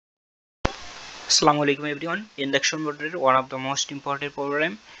Assalamualaikum everyone. Induction motor one of the most important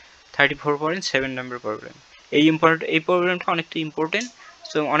program 34.7 number program. এই প্রোগ্রামটা অনেকটা important,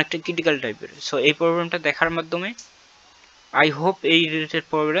 so অনেকটা critical টাইপের। সো এই প্রোগ্রামটা দেখার মাধ্যমে আই হোপ এই রিলেটেড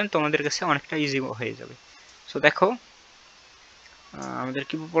প্রোগ্রাম তোমাদের কাছে অনেকটা ইজি হয়ে যাবে। সো দেখো আমাদের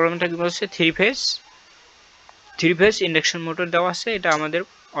কি প্রোগ্রামটা কি বলছে, থ্রি ফেজ ইন্ডাকশন মোটর দেওয়া আছে। এটা আমাদের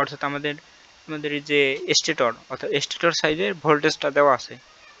অর্থাৎ আমাদের যে স্টেটর অর্থাৎ স্টেটর সাইডের ভোল্টেজটা দেওয়া আছে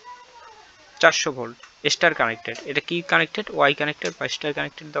 400 ভোল্ট, স্টার কানেক্টেড। এটা কি কানেক্টেড, ওয়াই কানেক্টেড বা স্টার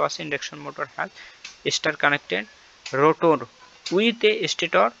কানেক্টেড দেওয়া আছে। Induction motor has star connected rotor with a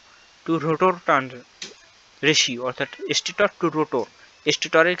stator two rotor turn ratio, অর্থাৎ স্টেটর টু রোটর।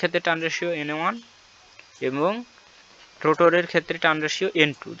 স্টেটরের ক্ষেত্রে টার্ন রেশিও N1 এবং রোটরের ক্ষেত্রে turn ratio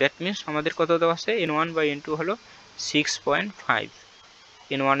N2। That means আমাদের কত দেওয়া আছে, N1/N2 হলো 6.5,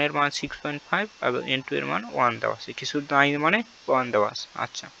 N1 এর মান 6.5 এবং N2 এর মান 1 দেওয়া আছে, কিছু নাই মানে 1 দেওয়া আছে।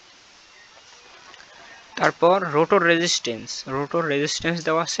 আচ্ছা, তারপর রোটর রেজিস্ট্যান্স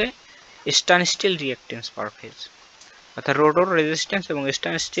দেওয়া আছে স্ট্যান্ড স্টিল রিঅ্যাক্ট্যান্স পার ফেজ, অর্থাৎ রোটর রেজিস্ট্যান্স এবং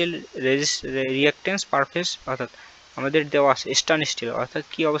স্ট্যান্ড স্টিল রিঅ্যাক্ট্যান্স পার ফেজ অর্থাৎ আমাদের দেওয়া আছে স্ট্যান্ড স্টিল অর্থাৎ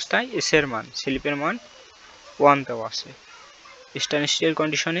কি অবস্থায়, এস এর মান স্লিপের মান 1 দেওয়া আছে। স্ট্যান্ড স্টিল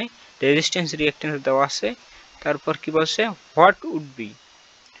কন্ডিশনে রেজিস্ট্যান্স রিঅ্যাক্ট্যান্স দেওয়া আছে। তারপর কি বলছে, what would be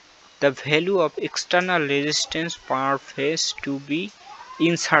the value of external resistance per phase two B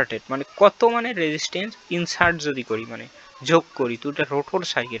inserted, মানে কত মানে রেজিস্ট্যান্স ইনসার্ট যদি করি মানে যোগ করি তো এটা রোটর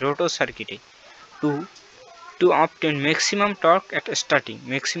সার্কিটে to obtain maximum torque at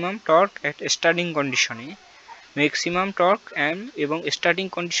starting কন্ডিশনে, ম্যাক্সিমাম টর্ক এবং স্টার্টিং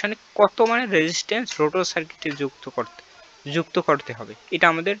কন্ডিশনে কত মানে রেজিস্ট্যান্স রোটর সার্কিটে যুক্ত করতে হবে, এটা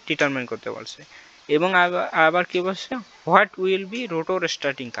আমাদের ডিটারমাইন করতে বলছে। এবং আবার কি বলছে, what will be rotor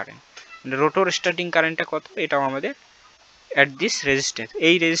starting current, rotor starting কারেন্টটা কত, এটাও আমাদের অ্যাট দিস রেজিস্ট্যান্স,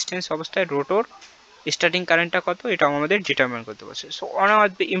 এই রেজিস্ট্যান্স অবস্থায় রোটর স্টার্টিং কারেন্টটা কত, এটাও আমাদের ডিটারমাইন করতে বলছে। So one of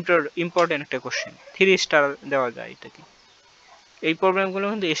the important একটা কোশ্চেন, 3 স্টার দেওয়া যায় এটাকে, এই প্রবলেমগুলো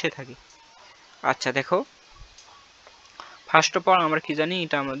কিন্তু এসে থাকে। আচ্ছা দেখো, ফার্স্ট অফ অল আমরা কি জানি,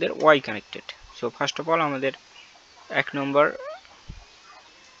 এটা আমাদের Y connected. So first of all আমাদের 1 নম্বর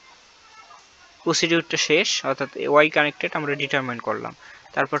প্রসিডিউরটা শেষ, অর্থাৎ ওয়াই কানেক্টেড আমরা ডিটারমাইন করলাম।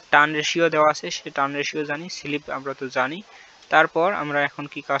 তারপর টার্ন রেশিও দেওয়া আছে, সে টার্ন রেশিও জানি, স্লিপ আমরা তো জানি। তারপর আমরা এখন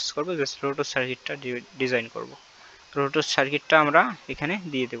কি কাজ করব, জাস্ট রোটর সার্কিটটা ডিজাইন করব। রোটর সার্কিটটা আমরা এখানে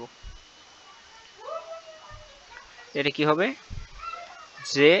দিয়ে দেব। এটা কি হবে,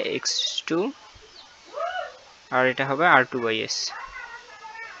 Jx2 আর এটা হবে R2/S।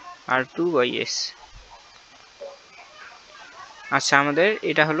 আচ্ছা, আমাদের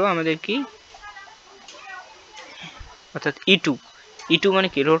এটা হলো আমাদের কি, অর্থাৎ E2 মানে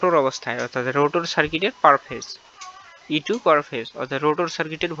কি, রোটর অবস্থায় অর্থাৎ রোটর সার্কিটের পার ফেজ, E2 পার ফেজ অর্থাৎ রোটর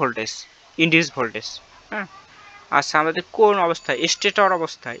সার্কিটের ভোল্টেজ, ইনডিউস ভোল্টেজ। হ্যাঁ, আচ্ছা আমাদের কোন অবস্থায়,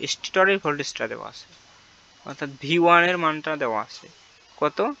 স্টেটরের ভোল্টেজটা দেওয়া আছে, অর্থাৎ V1 এর মানটা দেওয়া আছে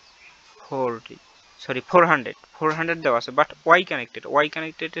কত, 400 দেওয়া আছে। বাট ওয়াই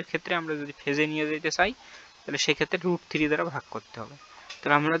কানেক্টেডের ক্ষেত্রে আমরা যদি ফেজে নিয়ে যেতে চাই তাহলে সেক্ষেত্রে √3 দ্বারা ভাগ করতে হবে।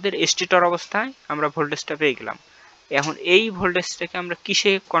 তাহলে আমাদের স্টেটর অবস্থায় আমরা ভোল্টেজটা পেয়ে গেলাম। এখন এই ভোল্টেজটাকে আমরা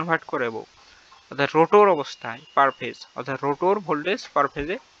কিসে কনভার্ট করব, অর্থাৎ রোটর অবস্থায় পার ফেজ, অর্থাৎ রোটর ভোল্টেজ পার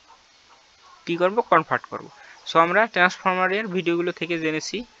ফেজে কি করব, কনভার্ট করব। সো আমরা ট্রান্সফরমারের ভিডিওগুলো থেকে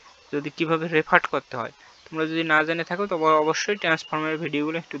জেনেছি যদি কিভাবে রেফার করতে হয়। তোমরা যদি না জেনে থাকো তবে অবশ্যই ট্রান্সফরমারের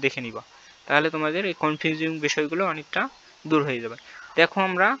ভিডিওগুলো একটু দেখে নিবা, তাহলে তোমাদের এই কনফিউজিং বিষয়গুলো অনেকটা দূর হয়ে যাবে। দেখো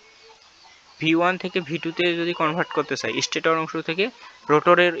আমরা V1 থেকে V2 তে যদি কনভার্ট করতে চাই, স্টেটর অংশ থেকে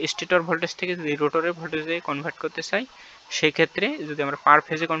রোটরের স্টেটর ভোল্টেজ থেকে যদি রোটরের ভোল্টেজে কনভার্ট করতে চাই, সেক্ষেত্রে যদি আমরা পার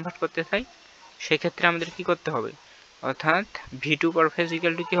ফেজে কনভার্ট করতে চাই সেক্ষেত্রে আমাদের কি করতে হবে, অর্থাৎ V2 per phase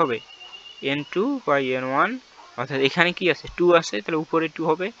equal to কি হবে, N2/N1, অর্থাৎ এখানে কি আছে 2 আছে, তাহলে উপরে 2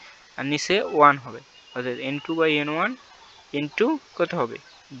 হবে আর নিচে 1 হবে, অর্থাৎ N2/N1 ইন্টু কত হবে,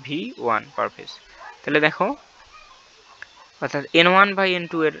 V1 পার ফেজ। তাহলে দেখো, অর্থাৎ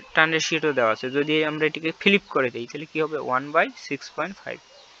N1/N2 এর টার্ন রেশিওটা দেওয়া আছে, যদি আমরা এটিকে ফ্লিপ করে দিই তাহলে কি হবে,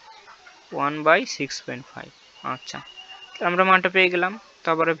 1/6.5। আচ্ছা, আমরা মানটা পেয়ে গেলাম।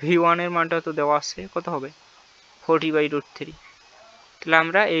 তারপরে V1 এর মানটা তো দেওয়া আছে, কত হবে 40/√3। তাহলে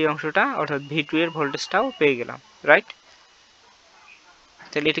আমরা এই অংশটা অর্থাৎ V2 এর ভোল্টেজটাও পেয়ে গেলাম, রাইট।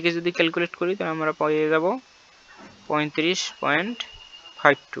 তাহলে এটাকে যদি ক্যালকুলেট করি তাহলে আমরা পেয়ে যাব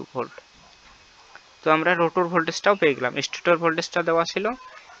 35.52 ভোল্ট। তো আমরা রোটর ভোল্টেজটাও পেয়ে গেলাম। স্টেটর ভোল্টেজটা দেওয়া ছিল,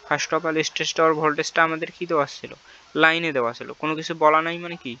 ফার্স্ট অফ অল স্টেটর ভোল্টেজটা আমাদের কি দেওয়া ছিল, লাইনে দেওয়া ছিল, কোনো কিছু বলা নাই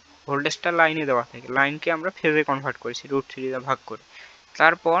মানে কি, ভোল্টেজটা লাইনে দেওয়া থাকে, লাইনকে আমরা ফেজে কনভার্ট করেছি √3 দিয়ে ভাগ করে।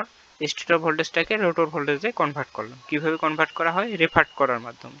 তারপর স্টেটর ভোল্টেজটাকে রোটর ভোল্টেজে কনভার্ট করলাম। কিভাবে কনভার্ট করা হয়, রেফার করার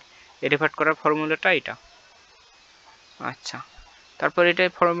মাধ্যমে। ডেরিভেট করার ফর্মুলাটা এটা। আচ্ছা, তারপর এটা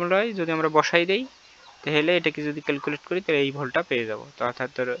ফর্মুলায় যদি আমরা বসাই দেই তাহলে এটাকে যদি ক্যালকুলেট করি তাহলে এই ভোল্টটা পেয়ে যাব। তো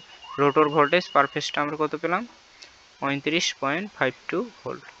অর্থাৎ রোটর ভোল্টেজ পার ফেজটা আমরা কত পেলাম? 35.52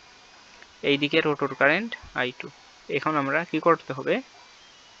 ভোল্ট। এইদিকে রোটর কারেন্ট I2। এখন আমরা কি করতে হবে,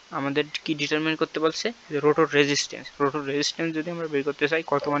 আমাদের কি ডিটারমিন করতে বলছে যে রোটর রেজিস্ট্যান্স। রোটর রেজিস্ট্যান্স যদি আমরা বের করতে চাই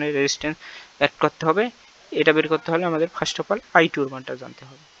কত মানের রেজিস্ট্যান্স অ্যাড করতে হবে, এটা বের করতে হলে আমাদের ফার্স্ট অফ অল I2 এর মানটা জানতে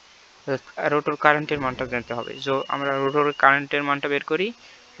হবে, রোটর কারেন্টের মানটা জানতে হবে। সো আমরা রোটর কারেন্টের মানটা বের করি।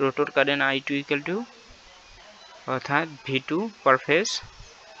 Rotor current I2 equal to অর্থাৎ V2 per phase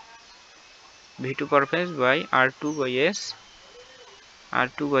by R2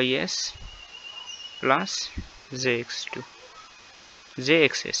 by S plus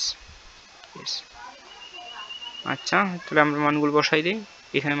JXS। আচ্ছা, তাহলে আমরা মানগুলো বসাই দিই।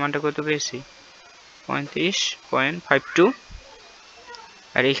 এখানে মানটা কত পেয়েছি? 35.52।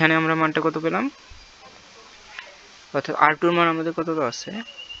 আর এখানে আমরা মানটা কত পেলাম? অর্থাৎ R2 এর মান আমাদের কত আছে?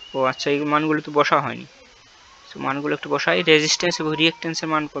 ও আচ্ছা, এই মানগুলো তো বসা হয়নি। সো মানগুলো একটু বসাই। রেজিস্ট্যান্স এবং রিঅ্যাকট্যান্সের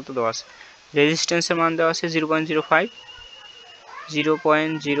মান কত দেওয়া আছে? রেজিস্ট্যান্সের মান দেওয়া আছে 0.05,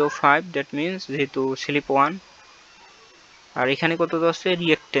 দ্যাট মিনস যেহেতু স্লিপ 1। আর এখানে কত দেওয়া আছে?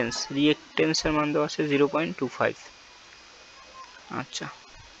 রিঅ্যাকট্যান্সের মান দেওয়া আছে 0.25। আচ্ছা,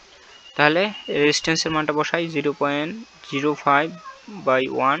 তাহলে রেজিস্ট্যান্সের মানটা বসাই 0.05 বাই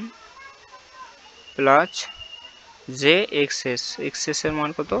 1 প্লাস JXS। এর মান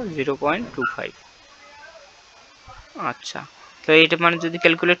কত? 0.25। আচ্ছা, তো এইটা মানে যদি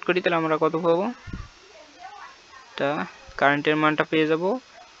ক্যালকুলেট করি তাহলে আমরা কত পাবো? তা কারেন্টের মানটা পেয়ে যাব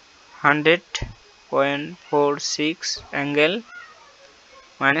 100.46 অ্যাঙ্গেল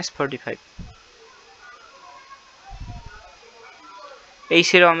 -45। এই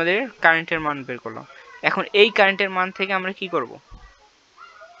ছিল আমাদের কারেন্টের মান বের করলাম। এখন এই কারেন্টের মান থেকে আমরা কি করব?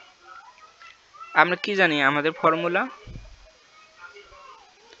 আমরা কি জানি আমাদের ফর্মুলা,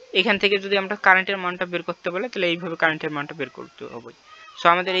 এখান থেকে যদি আমরা কারেন্টের মানটা বের করতে বলে তাহলে এইভাবে কারেন্টের মানটা বের করতে হবে। সো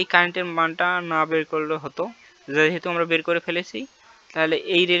আমাদের এই কারেন্টের মানটা না বের করলে হতো, যেহেতু আমরা বের করে ফেলেছি। তাহলে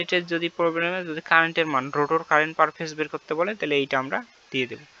এই রিলেটেড যদি প্রবলেমে যদি কারেন্টের মান রোটর কারেন্ট পার ফেজ বের করতে বলে তাহলে এইটা আমরা দিয়ে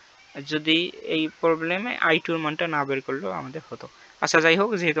দেব। যদি এই প্রবলেমে I2 এর মানটা না বের করলেও আমাদের হতো। আচ্ছা, যাই হোক,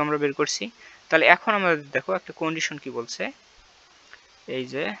 যেহেতু আমরা বের করছি, তাহলে এখন আমরা দেখো একটা কন্ডিশন কি বলছে। এই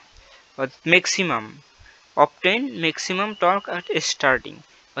যে maximum obtain maximum torque at starting,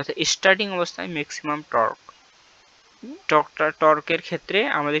 অর্থাৎ স্টার্টিং অবস্থায় ম্যাক্সিমাম টর্কের ক্ষেত্রে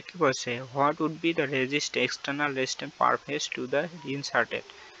আমাদের কি বলছে? What would be the external resistance per phase to the inserted,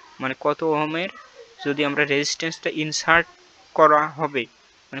 মানে কত ওহমের যদি আমরা রেজিস্ট্যান্সটা ইনসার্ট করা হবে,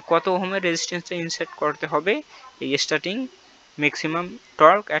 মানে কত ওহমের রেজিস্ট্যান্সটা ইনসার্ট করতে হবে এই starting maximum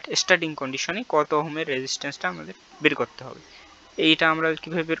torque at starting কন্ডিশনে কত ওহমের রেজিস্ট্যান্সটা আমাদের বের করতে হবে। এইটা আমরা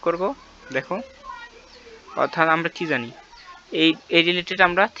কিভাবে বের করব দেখো। অর্থাৎ আমরা কি জানি এই রিলেটেড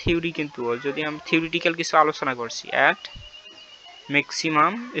আমরা থিওরি, কিন্তু যদি আমরা থিওরিটিক্যাল কিছু আলোচনা করছি। At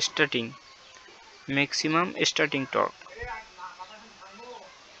maximum starting torque,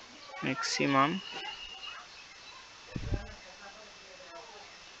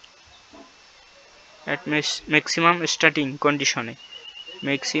 maximum starting কন্ডিশনে,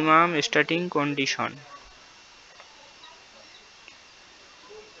 ম্যাক্সিমাম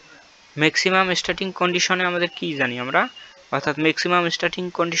স্টার্টিং কন্ডিশনে আমাদের কি জানি আমরা? অর্থাৎ ম্যাক্সিমাম স্টার্টিং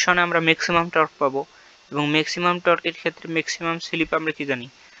কন্ডিশনে আমরা ম্যাক্সিমাম টর্ক পাবো, এবং ম্যাক্সিমাম টর্কের ক্ষেত্রে ম্যাক্সিমাম স্লিপ আমরা কি জানি?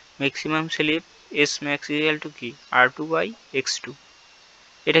 Maximum slip S max equal to কি? R2/X2।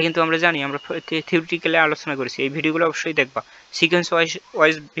 এটা কিন্তু আমরা জানি, আমরা থিওরিটিক্যালি আলোচনা করেছি। এই ভিডিওগুলো অবশ্যই দেখবা, সিকোয়েন্স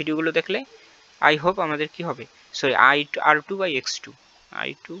ওয়াইজ ভিডিওগুলো দেখলে আই হোপ আমাদের কি হবে, সরি R2/X2।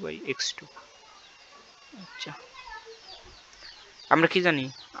 আচ্ছা, আমরা কি জানি?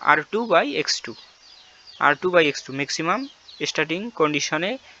 R2/X2 ম্যাক্সিমাম স্টার্টিং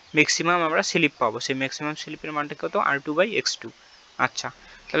কন্ডিশনে ম্যাক্সিমাম আমরা স্লিপ পাবো। সেই ম্যাক্সিমাম স্লিপের মানটা কত? R2/X2। আচ্ছা,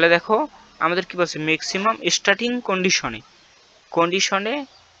 তাহলে দেখো আমাদের কি বলছে? ম্যাক্সিমাম স্টার্টিং কন্ডিশনে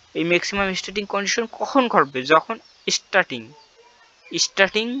এই ম্যাক্সিমাম স্টার্টিং কন্ডিশন কখন ঘটবে? যখন স্টার্টিং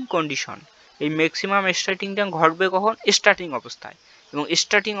কন্ডিশন, এই ম্যাক্সিমাম স্টার্টিংটা ঘটবে কখন? স্টার্টিং অবস্থায়। এবং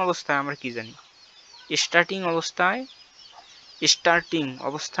স্টার্টিং অবস্থায় আমরা কি জানি? স্টার্টিং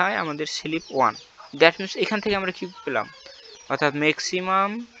অবস্থায় আমাদের স্লিপ 1। দ্যাট মিনস এখান থেকে আমরা কি পেলাম? অর্থাৎ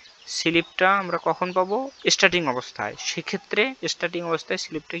ম্যাক্সিমাম স্লিপটা আমরা কখন পাবো? স্টার্টিং অবস্থায়। সেক্ষেত্রে স্টার্টিং অবস্থায়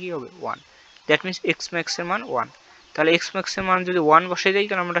স্লিপটা কি হবে? 1। দ্যাট মিনস এক্স ম্যাক্সের মান 1। তাহলে এক্স ম্যাক্সের মান যদি 1 বসে দেয়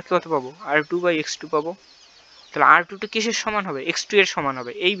তাহলে আমরা কত পাবো? R2/X2 পাবো। তাহলে R2টা কিসের সমান হবে? X2 এর সমান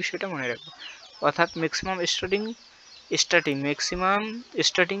হবে। এই বিষয়টা মনে রাখবো। অর্থাৎ ম্যাক্সিমাম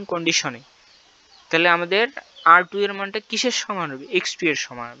স্টার্টিং কন্ডিশনে তাহলে আমাদের R2 এর মানটা কিসের সমান হবে? x2 এর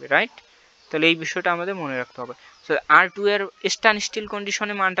সমান হবে, রাইট? তাহলে এই বিষয়টা আমাদের মনে রাখতে হবে। সো R2 এর স্ট্যান্ড স্টিল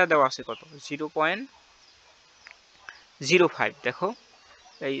কন্ডিশনে মানটা দেওয়া আছে কত? 0.05। দেখো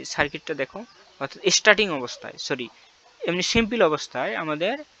এই সার্কিটটা দেখো, অর্থাৎ স্টার্টিং অবস্থায়, সরি এমনি সিম্পল অবস্থায়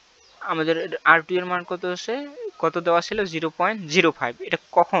আমাদের R2 এর মান কত আছে, কত দেওয়া ছিল? 0.05। এটা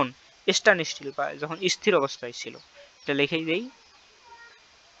কখন? স্ট্যান্ড স্টিল বা যখন স্থির অবস্থায় ছিল। এটা লিখেই দেই,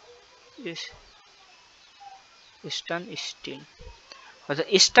 স্ট্যান্ড স্টিল, অর্থাৎ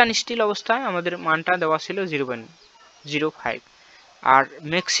স্ট্যান্ড স্টিল অবস্থায় আমাদের মানটা দেওয়া ছিল 0.05। আর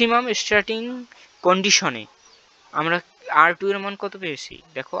ম্যাক্সিমাম স্টার্টিং কন্ডিশনে আমরা R2 এর মান কত পেয়েছি?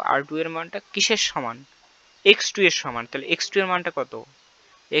 দেখো R2 এর মানটা কিসের সমান? x2 এর সমান। তাহলে x2 এর মানটা কত?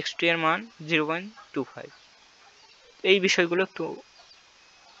 x2 এর মান 0.25। এই বিষয়গুলো একটু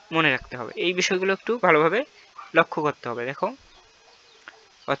মনে রাখতে হবে, এই বিষয়গুলো একটু ভালোভাবে লক্ষ্য করতে হবে। দেখো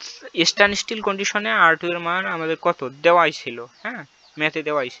স্ট্যান্ড স্টিল কন্ডিশনে R2 এর মান আমাদের কত দেওয়াই ছিল, হ্যাঁ ম্যাথে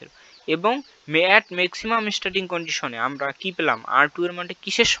দেওয়াই ছিল। এবং অ্যাট ম্যাক্সিমাম স্টার্টিং কন্ডিশনে আমরা কি পেলাম? R2 এর মানটা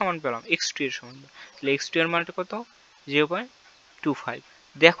কিসের সমান পেলাম? x2 এর সমান। তাহলে x2 এর মানটা কত? 0.25।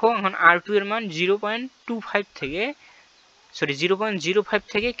 দেখো এখন R2 এর মান 0.25 থেকে, সরি 0.05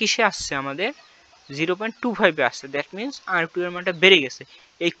 থেকে কিসে আসছে? আমাদের 0.25 এ আসছে। দ্যাট মিনস R2 এর মানটা বেড়ে গেছে।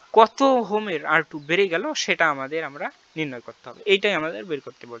 এই কত ওহমের R2 বেড়ে গেল সেটা আমাদের আমরা নির্ণয় করতে হবে। এইটাই আমাদের বের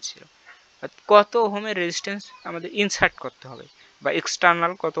করতে বলছিল। কত ওহমের রেজিস্ট্যান্স আমাদের ইনসার্ট করতে হবে, বা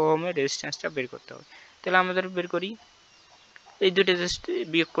এক্সটার্নাল কত ওহমের রেজিস্ট্যান্সটা বের করতে হবে। তাহলে আমাদের বের করি, এই দুটো জাস্ট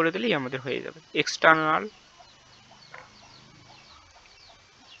বিয়োগ করে দিলেই আমাদের হয়ে যাবে। এক্সটার্নাল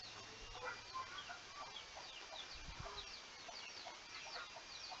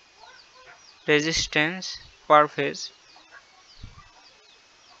রেজিস্ট্যান্স পার ফেজ,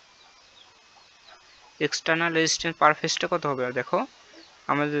 এক্সটার্নাল রেজিস্ট্যান্স পার ফেজটা কত হবে? দেখো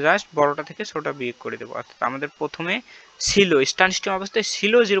আমাদের জাস্ট বড়টা থেকে ছোটটা বিয়োগ করে দেবো। অর্থাৎ আমাদের প্রথমে ছিল স্ট্যান্ড স্টিল অবস্থায়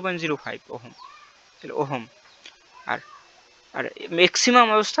ছিল 0.05 ওহম, ওহম। আর আর ম্যাক্সিমাম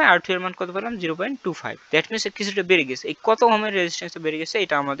অবস্থায় R2 এর মান কত পেলাম? 0.25। দ্যাট মিনস কিছুটা বেড়ে গেছে। এই কত ওহমের রেজিস্ট্যান্সটা বেড়ে গেছে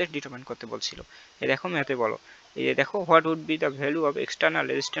এটা আমাদের ডিটারমাইন করতে বলছিল। এই দেখো ম্যাথে বলো, এই যে দেখো what would be the value of external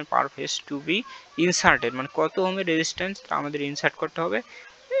resistance per phase two B inserted, মানে কত ওহমের রেজিস্ট্যান্স আমাদের ইনসার্ট করতে হবে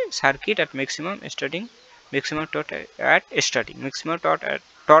circuit at maximum starting, maximum torque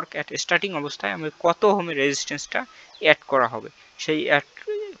at starting অবস্থায় আমাদের কত ওহমের রেজিস্ট্যান্সটা অ্যাড করা হবে। সেই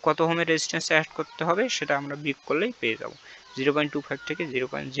কত ওহমের রেজিস্ট্যান্সটা অ্যাড করতে হবে সেটা আমরা বিয়োগ করলেই পেয়ে যাব। 0.25 থেকে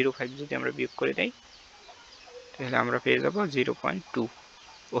 0.05 যদি আমরা বিয়োগ করে দেই তাহলে আমরা পেয়ে যাব 0.2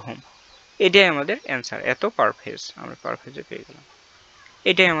 ওহম। এটাই আমাদের অ্যান্সার, এত পার ফেজ আমরা পার ফেজে পেয়ে গেলাম।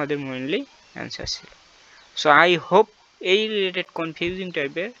 এটাই আমাদের মেইনলি অ্যান্সার ছিল। সো আই হোপ এই রিলেটেড কনফিউজিং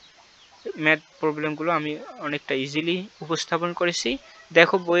টাইপের ম্যাথ প্রবলেমগুলো আমি অনেকটা ইজিলি উপস্থাপন করেছি।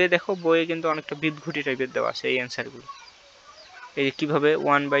 দেখো বইয়ে, দেখো বইয়ে কিন্তু অনেকটা বিদঘুটি টাইপের দেওয়া আছে এই অ্যান্সারগুলো। এই যে কীভাবে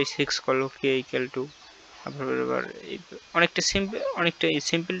 1/6 করলো k ইকুয়াল টু, আবার অনেকটা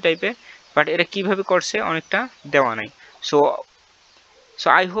সিম্পল টাইপের, বাট এটা কিভাবে করছে অনেকটা দেওয়া নাই। সো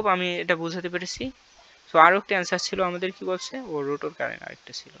আই হোপ আমি এটা বোঝাতে পেরেছি। সো আরও একটা অ্যান্সার ছিল আমাদের, কি বলছে ও রোটর কারেন্ট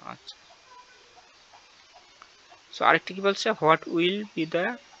আরেকটা ছিল। আচ্ছা, সো আরেকটা কি বলছে, what will be the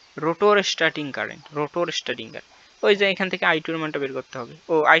rotor starting current, ওই যে এখান থেকে I2 এর মানটা বের করতে হবে।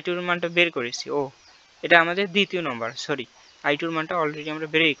 ও I2 এর মানটা বের করেছি, ও এটা আমাদের দ্বিতীয় নম্বর, সরি I2 এর মানটা অলরেডি আমরা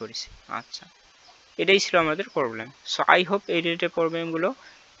বেরই করেছি। আচ্ছা, এটাই ছিল আমাদের প্রবলেম। সো আই হোপ এই রিলেটেড প্রবলেমগুলো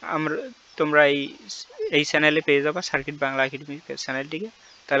তোমরা এই চ্যানেলে পেয়ে যাবা, সার্কিট বাংলা একাডেমি চ্যানেলটিকে।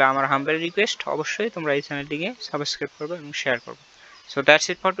 তাহলে আমার হাম্বল রিকোয়েস্ট, অবশ্যই তোমরা এই চ্যানেলটিকে সাবস্ক্রাইব করবে এবং শেয়ার করবে। So that's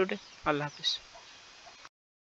it for today. Allah Hafiz.